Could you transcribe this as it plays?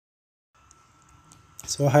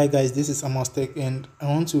So hi guys, this is Amos Tech, and I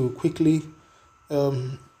want to quickly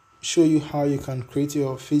um, show you how you can create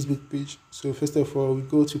your Facebook page. So first of all, we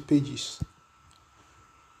go to pages.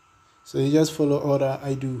 So you just follow all that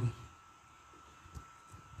I do.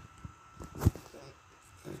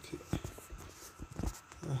 Okay.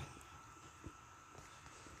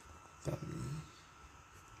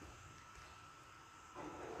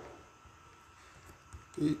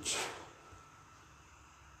 Page.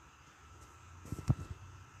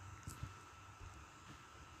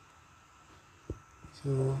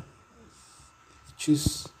 So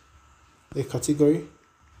choose a category.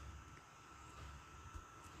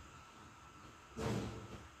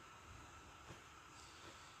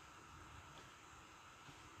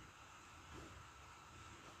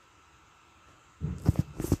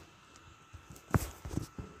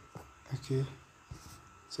 Okay.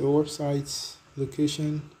 So website,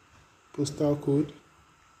 location, postal code.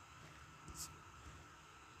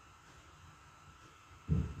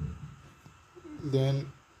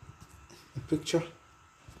 Then a picture.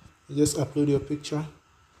 You just upload your picture.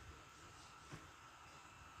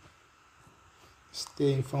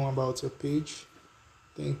 Stay informed about your page.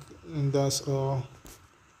 And that's all.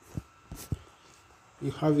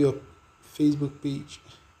 You have your Facebook page.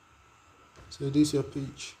 So this is your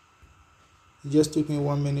page. It just took me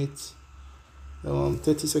 1 minute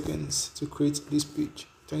 30 seconds to create this page.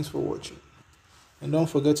 Thanks for watching, and don't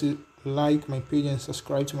forget to like my page and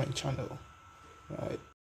subscribe to my channel. Right.